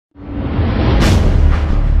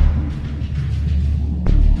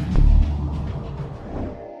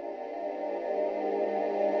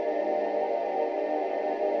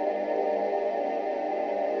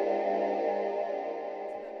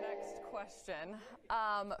question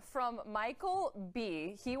from Michael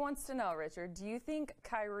B. He wants to know, Richard, do you think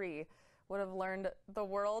Kyrie would have learned the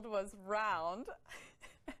world was round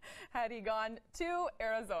had he gone to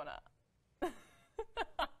Arizona?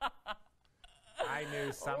 I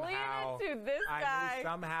knew somehow. Leave it to this guy. I knew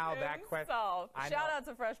somehow that question. Shout out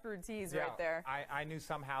to Fresh Brew Teas right there. I knew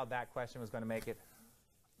somehow that question was going to make it.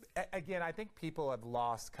 Again, I think people have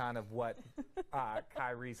lost kind of what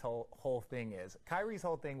Kyrie's whole thing is. Kyrie's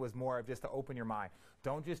whole thing was more of just to open your mind.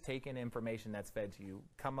 Don't just take in information that's fed to you.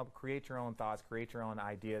 Come up, create your own thoughts, create your own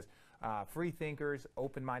ideas. Free thinkers,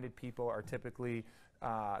 open-minded people are typically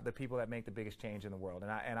the people that make the biggest change in the world.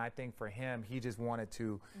 And I think for him, he just wanted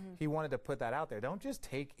to he wanted to put that out there. Don't just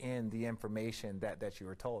take in the information that you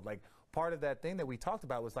were told. Like, part of that thing that we talked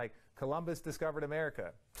about was like Columbus discovered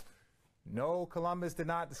America. No, Columbus did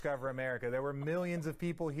not discover America. There were millions of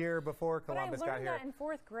people here before Columbus got here. But I learned that in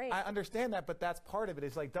 4th grade. I understand that, but that's part of it.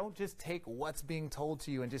 It's like, don't just take what's being told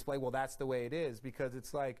to you and just like, well, that's the way it is, because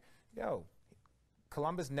it's like, yo,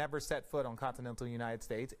 Columbus never set foot on continental United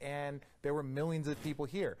States, and there were millions of people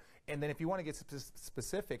here. And then if you want to get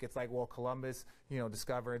specific, it's like, well, Columbus,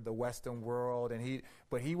 discovered the Western world, and he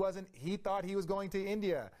thought he was going to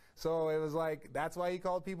India. So it was like, that's why he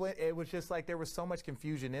called people in. It was just like there was so much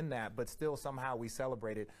confusion in that, but still somehow we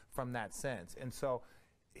celebrated from that sense. And so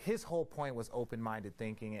his whole point was open-minded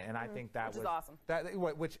thinking, and I think that was awesome.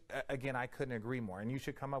 Which again, I couldn't agree more. And you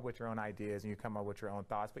should come up with your own ideas and you come up with your own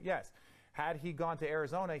thoughts. But yes, had he gone to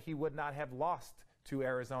Arizona, he would not have lost to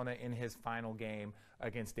Arizona in his final game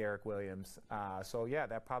against Derek Williams. So yeah,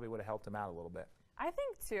 that probably would have helped him out a little bit. I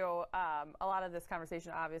think too, a lot of this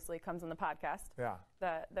conversation obviously comes on the podcast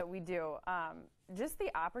that we do. Just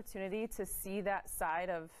the opportunity to see that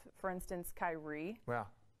side of, for instance, Kyrie. Yeah.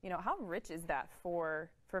 How rich is that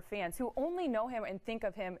for fans who only know him and think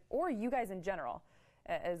of him, or you guys in general,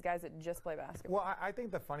 as guys that just play basketball? Well, I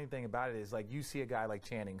think the funny thing about it is, like, you see a guy like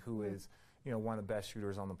Channing, who is, one of the best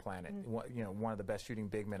shooters on the planet, one of the best shooting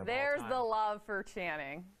big men of all time. There's the love for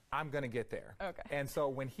Channing. I'm going to get there. Okay. And so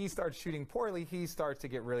when he starts shooting poorly, he starts to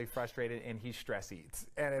get really frustrated, and he stress eats.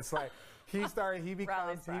 And it's like,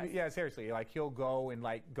 seriously, like, he'll go and,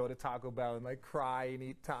 like, go to Taco Bell and, like, cry and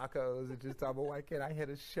eat tacos and just tell me, why can't I hit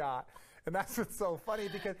a shot? And that's what's so funny,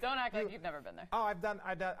 because don't act like you've never been there. Oh, I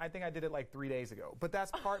think I did it like 3 days ago. But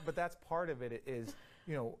that's part of it is,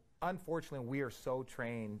 unfortunately, we are so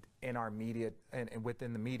trained in our media and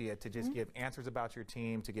within the media to just give answers about your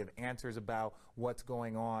team, to give answers about what's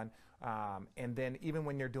going on. And then even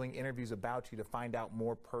when you're doing interviews about you, to find out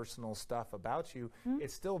more personal stuff about you,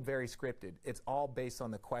 it's still very scripted. It's all based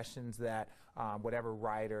on the questions that whatever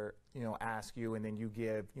writer, asks you, and then you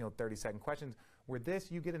give, 30-second questions. Where this,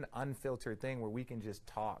 you get an unfiltered thing where we can just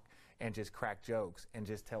talk and just crack jokes and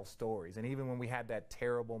just tell stories. And even when we had that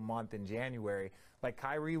terrible month in January, like,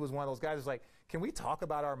 Kyrie was one of those guys who's like, can we talk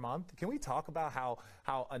about our month? Can we talk about how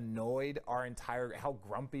annoyed how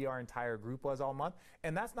grumpy our entire group was all month?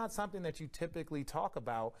 And that's not something that you typically talk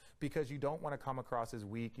about, because you don't want to come across as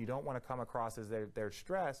weak. You don't want to come across as they're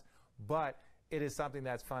stressed. But it is something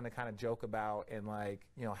that's fun to kind of joke about and, like,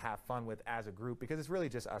 have fun with as a group, because it's really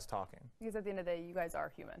just us talking. Because at the end of the day, you guys are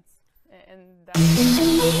humans. And